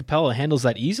think that Capella handles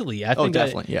that easily. I think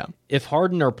definitely, yeah. If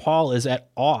Harden or Paul is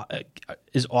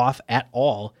off at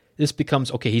all, this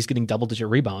becomes, okay, he's getting double-digit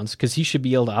rebounds because he should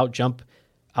be able to out-jump,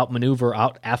 out-maneuver,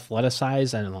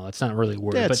 out-athleticize. I don't know. It's not really a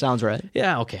word. Yeah, but it sounds right.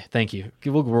 Yeah, okay, thank you.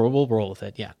 We'll roll with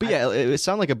it, yeah. But it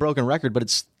sounds like a broken record, but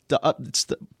it's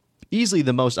easily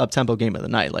the most up-tempo game of the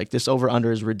night. Like, this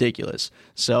over-under is ridiculous.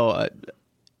 So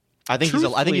I think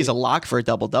he's a lock for a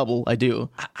double-double. I do.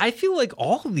 I feel like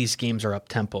all of these games are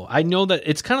up-tempo. I know that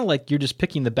it's kind of like you're just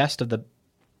picking the best of the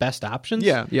best options.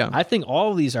 Yeah. I think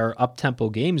all of these are up-tempo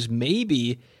games.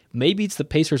 Maybe it's the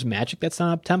Pacers Magic that's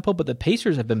not up-tempo, but the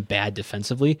Pacers have been bad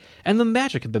defensively, and the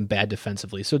Magic have been bad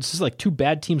defensively. So it's just like two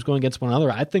bad teams going against one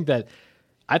another. I think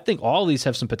all of these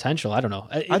have some potential. I don't know.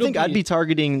 I'd be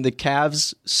targeting the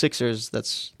Cavs, Sixers.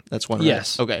 That's one.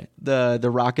 Yes. Right? Okay. The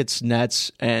Rockets,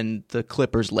 Nets, and the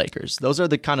Clippers, Lakers. Those are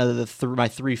the kind of my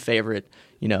three favorite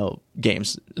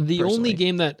games. The personally. only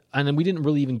game that, and we didn't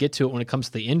really even get to it when it comes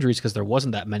to the injuries because there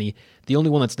wasn't that many. The only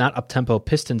one that's not up tempo,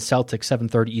 Pistons Celtics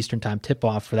 7:30 Eastern time tip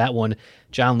off for that one.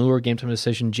 John Lure game time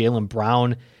decision. Jaylen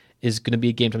Brown is going to be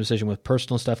a game time decision with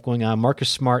personal stuff going on. Marcus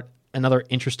Smart, another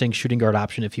interesting shooting guard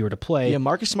option if he were to play. Yeah,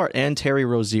 Marcus Smart and Terry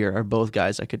Rozier are both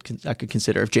guys I could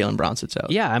consider if Jaylen Brown sits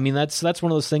out. Yeah, I mean that's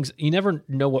one of those things you never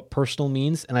know what personal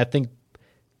means, and I think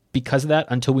because of that,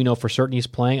 until we know for certain he's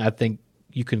playing, I think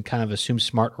you can kind of assume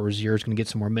Smart or Rozier is going to get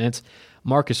some more minutes.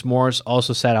 Marcus Morris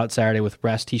also sat out Saturday with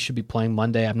rest. He should be playing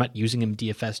Monday. I'm not using him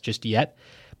DFS just yet,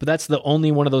 but that's the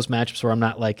only one of those matchups where I'm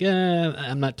not like,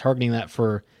 I'm not targeting that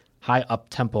for high up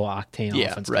tempo octane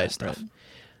offense kind of stuff.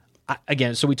 Right.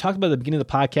 Again, so we talked about at the beginning of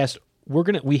the podcast.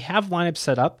 We have lineups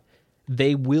set up.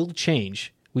 They will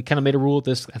change. We kind of made a rule with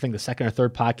this, I think the second or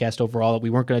third podcast overall, that we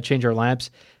weren't going to change our lineups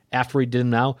after we did them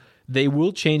now. They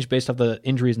will change based off the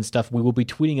injuries and stuff. We will be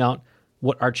tweeting out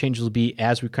what our changes will be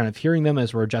as we're kind of hearing them,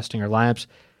 as we're adjusting our lineups.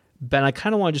 Ben, I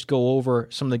kind of want to just go over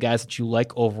some of the guys that you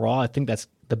like overall. I think that's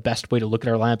the best way to look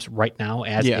at our lineups right now,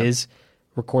 as is.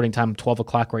 Recording time 12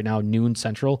 o'clock right now, noon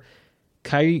Central.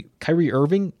 Kyrie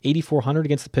Irving, 8,400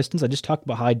 against the Pistons. I just talked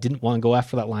about how I didn't want to go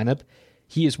after that lineup.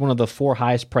 He is one of the 4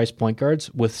 highest priced point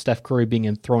guards, with Steph Curry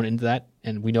being thrown into that,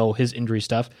 and we know his injury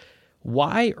stuff.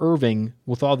 Why Irving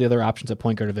with all the other options at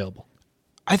point guard available?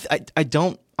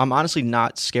 I'm honestly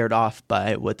not scared off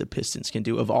by what the Pistons can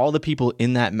do. Of all the people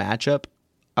in that matchup,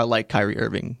 I like Kyrie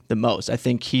Irving the most. I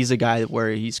think he's a guy where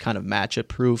he's kind of matchup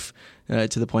proof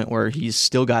to the point where he's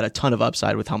still got a ton of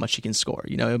upside with how much he can score.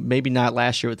 Maybe not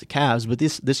last year with the Cavs, but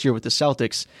this year with the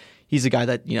Celtics, he's a guy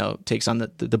that takes on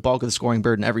the bulk of the scoring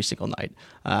burden every single night.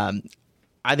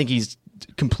 I think he's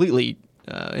completely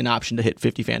an option to hit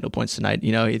 50 FanDuel points tonight.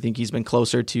 I think he's been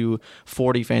closer to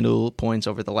 40 FanDuel points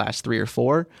over the last 3 or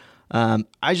 4.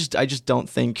 I just don't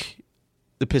think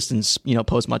the Pistons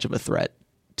pose much of a threat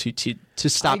to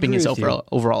stopping his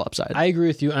overall upside. I agree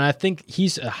with you, and I think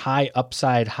he's a high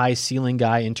upside, high ceiling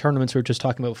guy in tournaments. We were just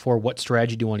talking about before. What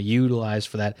strategy do you want to utilize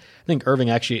for that? I think Irving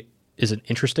actually is an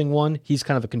interesting one. He's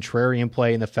kind of a contrarian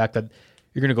play in the fact that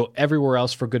you're going to go everywhere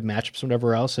else for good matchups,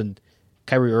 whatever else, and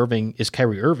Kyrie Irving is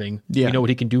Kyrie Irving. Yeah. You know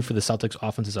what he can do for the Celtics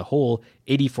offense as a whole.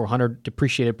 8,400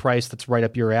 depreciated price. That's right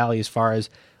up your alley as far as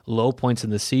low points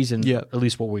in the season, at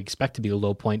least what we expect to be a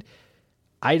low point.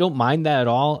 I don't mind that at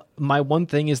all. My one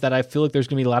thing is that I feel like there's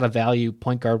going to be a lot of value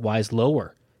point guard wise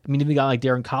lower. I mean, even a guy like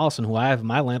Darren Collison, who I have in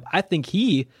my lamp, I think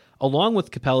he, along with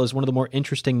Capella, is one of the more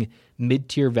interesting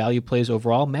mid-tier value plays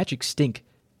overall. Magic stink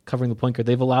covering the point guard.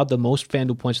 They've allowed the most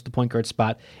FanDuel points at the point guard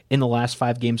spot in the last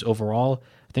 5 games overall.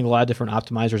 I think a lot of different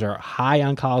optimizers are high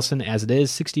on Collison as it is,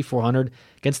 6,400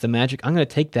 against the Magic. I'm going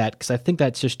to take that because I think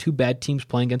that's just 2 bad teams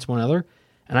playing against one another,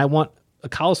 and I want a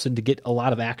Collison to get a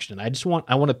lot of action. I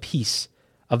want a piece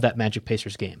of that Magic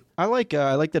Pacers game. I like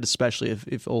that, especially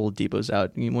if Oladipo's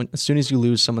out. As soon as you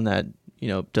lose someone that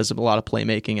does a lot of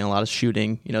playmaking and a lot of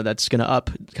shooting, that's going to up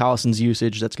Collison's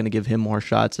usage. That's going to give him more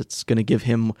shots. It's going to give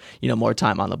him more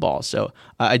time on the ball. So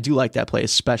I do like that play,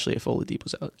 especially if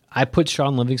Oladipo's out. I put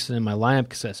Sean Livingston in my lineup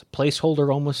because as a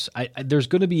placeholder, almost there's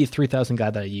going to be a 3,000 guy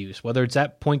that I use, whether it's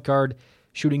at point guard,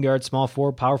 shooting guard, small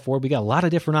forward, power forward. We got a lot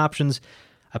of different options.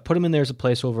 I put him in there as a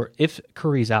placeholder. If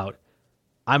Curry's out,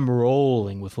 I'm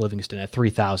rolling with Livingston at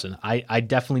 3,000. I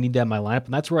definitely need that in my lineup,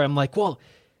 and that's where I'm like, well,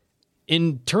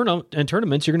 in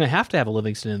tournaments, you're going to have a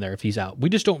Livingston in there if he's out. We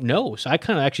just don't know. So I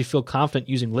kind of actually feel confident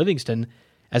using Livingston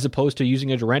as opposed to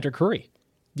using a Durant or Curry.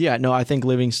 Yeah, no, I think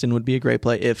Livingston would be a great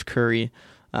play if Curry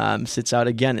sits out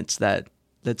again. It's that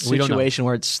situation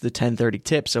where it's the 10:30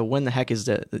 tip. So when the heck is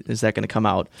that going to come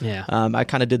out? Yeah. I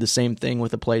kind of did the same thing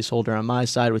with a placeholder on my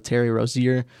side with Terry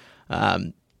Rozier.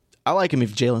 I like him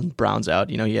if Jaylen Brown's out.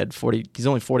 He had he's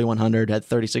only 4,100, had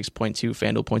 36.2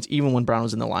 FanDuel points, even when Brown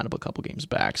was in the lineup a couple games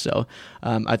back. So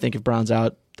I think if Brown's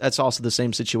out, that's also the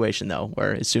same situation, though,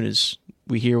 where as soon as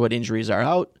we hear what injuries are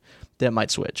out, that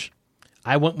might switch.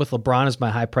 I went with LeBron as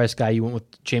my high price guy. You went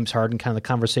with James Harden, kind of the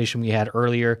conversation we had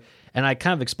earlier. And I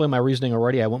kind of explained my reasoning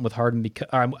already. I went with I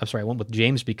went with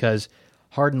James because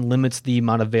Harden limits the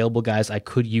amount of available guys I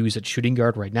could use at shooting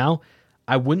guard right now.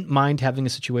 I wouldn't mind having a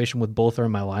situation with both are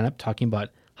in my lineup, talking about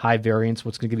high variance,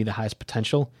 what's going to give you the highest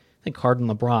potential. I think Harden,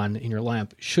 LeBron in your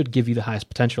lineup should give you the highest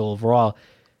potential overall,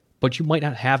 but you might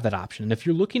not have that option. And if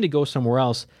you're looking to go somewhere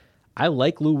else, I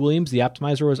like Lou Williams. The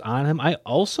optimizer was on him. I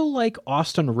also like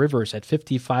Austin Rivers at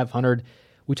 5,500.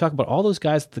 We talk about all those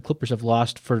guys that the Clippers have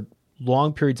lost for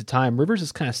long periods of time. Rivers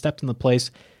has kind of stepped in the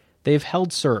place. They've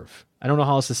held serve. I don't know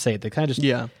how else to say it. They kind of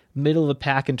just middle of the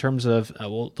pack in terms of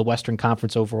the Western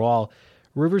Conference overall.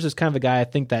 Rivers is kind of a guy I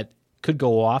think that could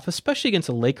go off, especially against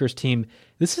a Lakers team.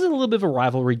 This is a little bit of a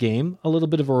rivalry game, a little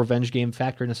bit of a revenge game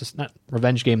factor. Not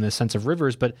revenge game in the sense of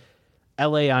Rivers, but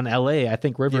LA on LA. I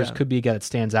think Rivers could be a guy that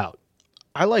stands out.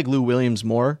 I like Lou Williams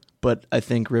more, but I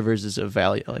think Rivers is a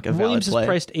value, Williams valid play. Is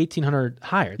priced 1,800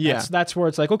 higher. That's where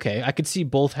it's like, okay, I could see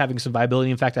both having some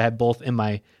viability. In fact, I have both in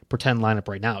my pretend lineup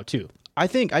right now too. I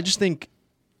just think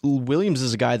Williams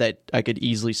is a guy that I could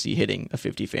easily see hitting a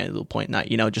 50 FanDuel point night,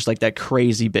 just like that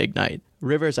crazy big night.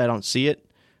 Rivers, I don't see it.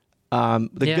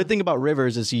 Good thing about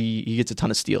Rivers is he gets a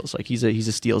ton of steals. Like he's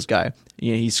a steals guy.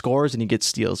 He scores and he gets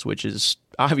steals, which is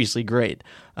obviously great.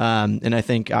 And I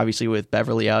think obviously with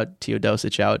Beverly out,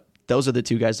 Teodosic out, those are the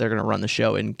two guys that are going to run the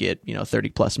show and get 30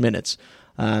 plus minutes.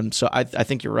 So I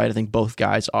think you're right. I think both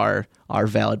guys are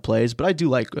valid plays, but I do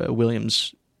like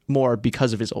Williams more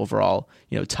because of his overall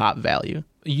top value.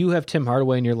 You have Tim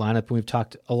Hardaway in your lineup, and we've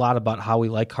talked a lot about how we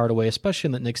like Hardaway, especially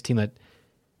in the Knicks team. That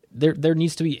there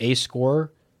needs to be a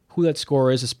scorer. Who that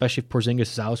scorer is, especially if Porzingis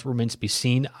is out, remains to be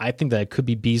seen. I think that it could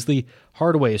be Beasley.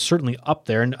 Hardaway is certainly up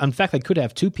there. And in fact, I could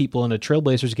have two people in a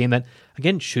Trailblazers game that,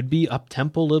 again, should be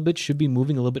up-tempo a little bit, should be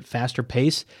moving a little bit faster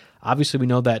pace. Obviously, we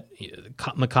know that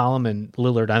McCollum and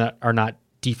Lillard are not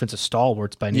defensive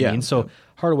stalwarts by any means. So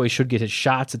Hardaway should get his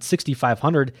shots at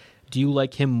 6,500. Do you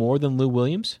like him more than Lou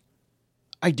Williams?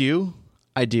 I do.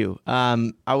 I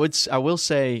will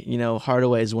say,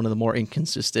 Hardaway is one of the more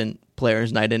inconsistent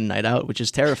players night in and night out, which is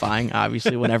terrifying,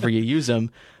 obviously, whenever you use him.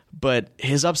 But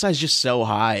his upside is just so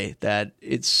high that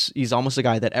he's almost a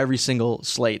guy that every single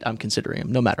slate I'm considering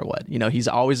him, no matter what. He's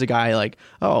always a guy like,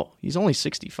 oh, he's only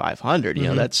 6,500.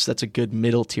 That's a good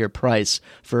middle tier price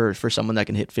for someone that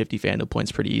can hit 50 FanDuel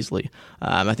points pretty easily.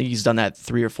 I think he's done that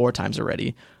 3 or 4 times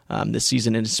already this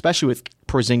season, and especially with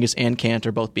Porzingis and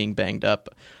Kanter both being banged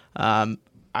up.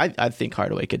 I think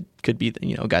Hardaway could be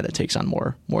a guy that takes on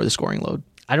more of the scoring load.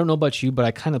 I don't know about you, but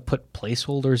I kind of put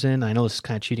placeholders in. I know this is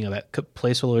kind of cheating. I put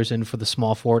placeholders in for the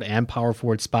small forward and power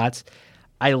forward spots.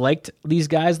 I liked these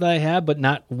guys that I have, but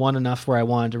not one enough where I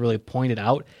wanted to really point it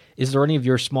out. Is there any of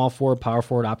your small forward, power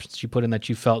forward options you put in that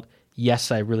you felt,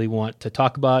 yes, I really want to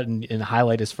talk about and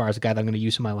highlight as far as a guy that I'm going to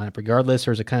use in my lineup regardless,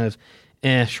 or is it kind of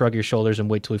shrug your shoulders and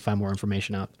wait till we find more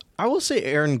information out? I will say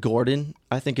Aaron Gordon,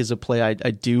 I think, is a play I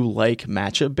do like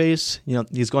matchup base.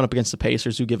 He's going up against the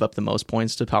Pacers, who give up the most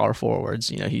points to power forwards.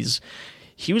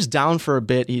 He was down for a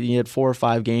bit. He had 4 or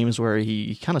 5 games where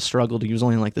he kind of struggled. He was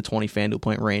only in like the 20 FanDuel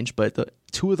point range, but the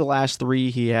 2 of the last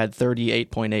 3, he had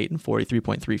 38.8 and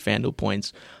 43.3 FanDuel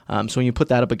points. So when you put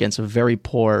that up against a very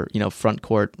poor, front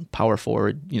court power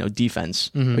forward,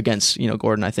 defense against,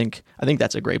 Gordon, I think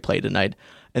that's a great play tonight.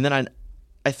 And then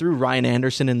I threw Ryan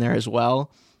Anderson in there as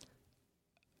well.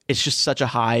 It's just such a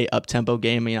high up-tempo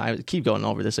game. I keep going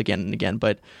over this again and again,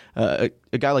 but a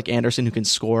guy like Anderson who can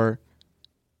score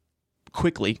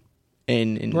quickly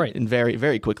and very,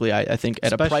 very quickly, I think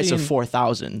at especially a price of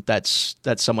 4,000, that's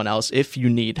someone else if you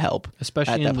need help.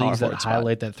 Especially in leagues that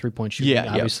highlight that three-point shooting,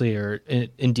 obviously, or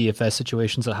in DFS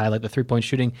situations that highlight the three-point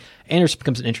shooting, Anderson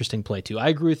becomes an interesting play too. I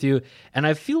agree with you, and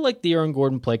I feel like the Aaron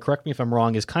Gordon play, correct me if I'm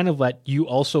wrong, is kind of that you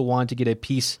also want to get a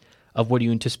piece of what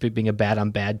you anticipate being a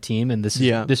bad-on-bad team, and this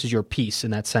is your piece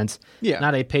in that sense. Yeah.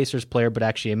 Not a Pacers player, but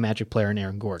actually a Magic player in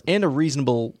Aaron Gordon. And a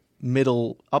reasonable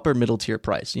upper middle tier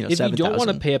price, if 7,000. You don't want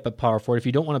to pay up at power forward, if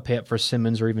you don't want to pay up for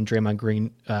Simmons or even Draymond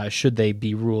Green, should they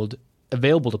be ruled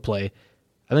available to play,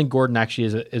 I think Gordon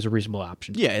actually is a reasonable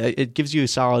option. Yeah, it gives you a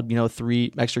solid,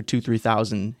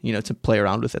 3,000 to play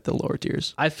around with at the lower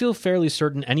tiers. I feel fairly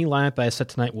certain any lineup that I set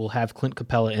tonight will have Clint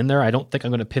Capella in there. I don't think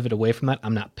I'm going to pivot away from that.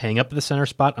 I'm not paying up at the center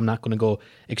spot. I'm not going to go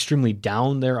extremely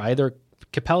down there either.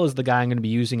 Capella is the guy I'm going to be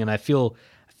using, and I feel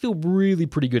really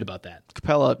pretty good about that.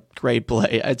 Capella, great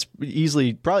play. It's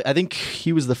easily probably. I think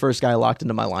he was the first guy locked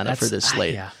into my lineup for this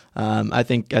slate. Yeah. I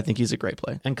think he's a great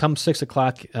play. And come 6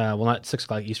 o'clock, well, not 6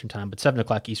 o'clock Eastern time, but 7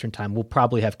 o'clock Eastern time, we'll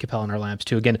probably have Capella in our lineups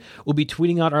too. Again, we'll be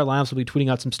tweeting out our lineups. We'll be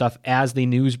tweeting out some stuff as the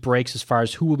news breaks as far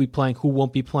as who will be playing, who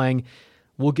won't be playing.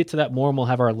 We'll get to that more, and we'll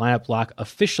have our lineup lock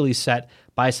officially set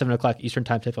by 7 o'clock Eastern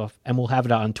time tip-off, and we'll have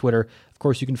it out on Twitter. Of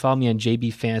course, you can follow me on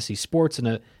JB Fantasy Sports.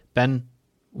 And Ben,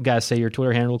 we got to say your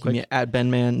Twitter handle real quick. Yeah, at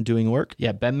BenMan Doing Work.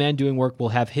 Yeah, BenMan Doing Work. We'll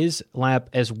have his lineup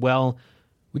as well.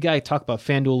 We got to talk about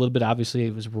FanDuel a little bit. Obviously,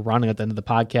 as we're rounding at the end of the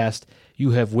podcast,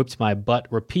 you have whipped my butt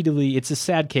repeatedly. It's a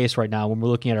sad case right now when we're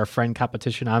looking at our friend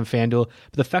competition on FanDuel.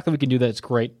 But the fact that we can do that is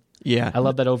great. Yeah. I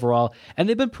love that overall. And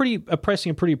they've been pretty pricing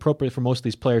and pretty appropriate for most of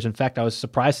these players. In fact, I was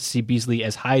surprised to see Beasley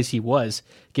as high as he was,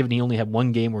 given he only had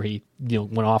one game where he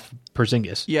went off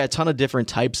Porzingis. Yeah, a ton of different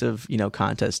types of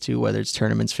contests too, whether it's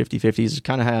tournaments, 50-50s. It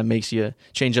kind of makes you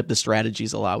change up the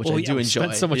strategies a lot, which I do enjoy.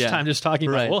 Spent so much time just talking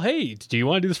about, well, hey, do you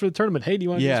want to do this for the tournament? Hey, do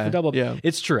you want to do this for double? Yeah.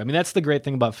 It's true. I mean, that's the great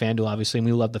thing about FanDuel, obviously, and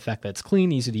we love the fact that it's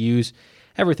clean, easy to use,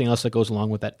 everything else that goes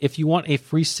along with that. If you want a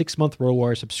free 6-month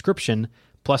RotoWire subscription,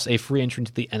 plus a free entry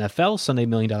into the NFL Sunday $1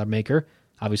 Million Maker.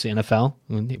 Obviously NFL.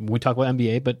 We talk about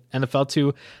NBA, but NFL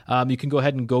too. You can go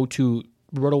ahead and go to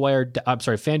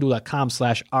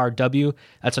FanDuel.com/RW.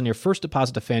 That's on your first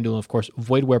deposit to FanDuel. And of course,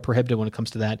 void where prohibited when it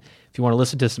comes to that. If you want to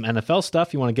listen to some NFL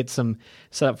stuff, you want to get some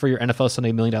set up for your NFL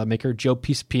Sunday $1 Million Maker, Joe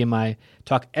PCP and I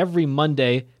talk every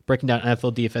Monday breaking down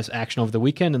NFL DFS action over the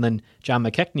weekend. And then John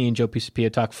McKechnie and Joe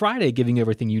PCP talk Friday, giving you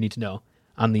everything you need to know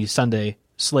on the Sunday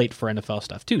slate for NFL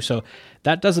stuff too. So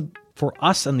that does it for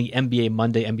us on the NBA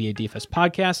Monday NBA DFS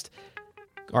podcast.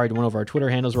 Already went over our Twitter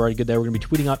handles. We're already good there. We're going to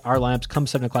be tweeting out our lineups come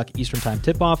 7 o'clock Eastern time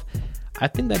tip-off. I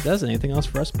think that does it. Anything else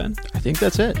for us, Ben? I think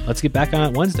that's it. Let's get back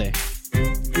on it Wednesday.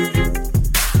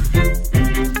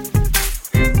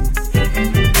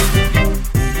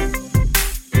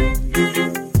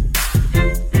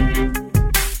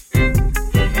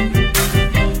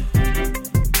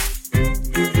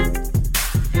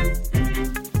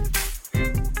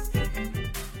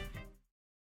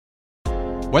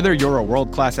 Whether you're a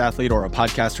world-class athlete or a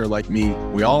podcaster like me,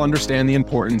 we all understand the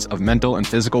importance of mental and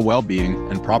physical well-being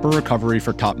and proper recovery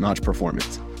for top-notch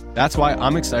performance. That's why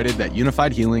I'm excited that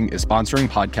Unified Healing is sponsoring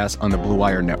podcasts on the Blue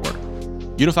Wire Network.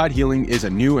 Unified Healing is a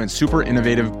new and super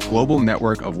innovative global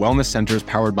network of wellness centers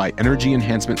powered by Energy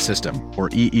Enhancement System, or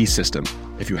EE System.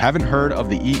 If you haven't heard of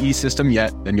the EE System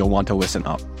yet, then you'll want to listen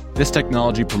up. This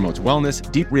technology promotes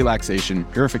wellness, deep relaxation,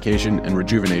 purification, and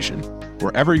rejuvenation.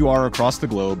 Wherever you are across the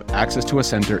globe, access to a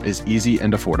center is easy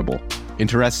and affordable.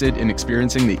 Interested in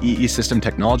experiencing the EE System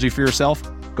technology for yourself?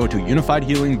 Go to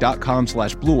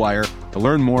unifiedhealing.com/bluewire to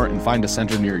learn more and find a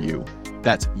center near you.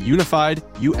 That's unified,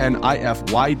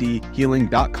 UNIFYD,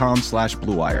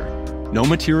 healing.com/bluewire. No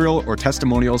material or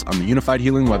testimonials on the Unified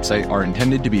Healing website are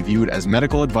intended to be viewed as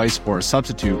medical advice or a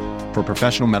substitute for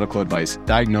professional medical advice,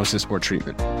 diagnosis, or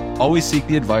treatment. Always seek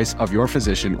the advice of your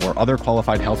physician or other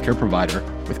qualified healthcare provider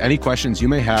with any questions you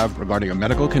may have regarding a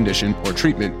medical condition or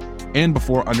treatment and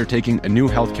before undertaking a new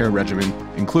healthcare regimen,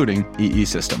 including EE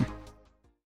System.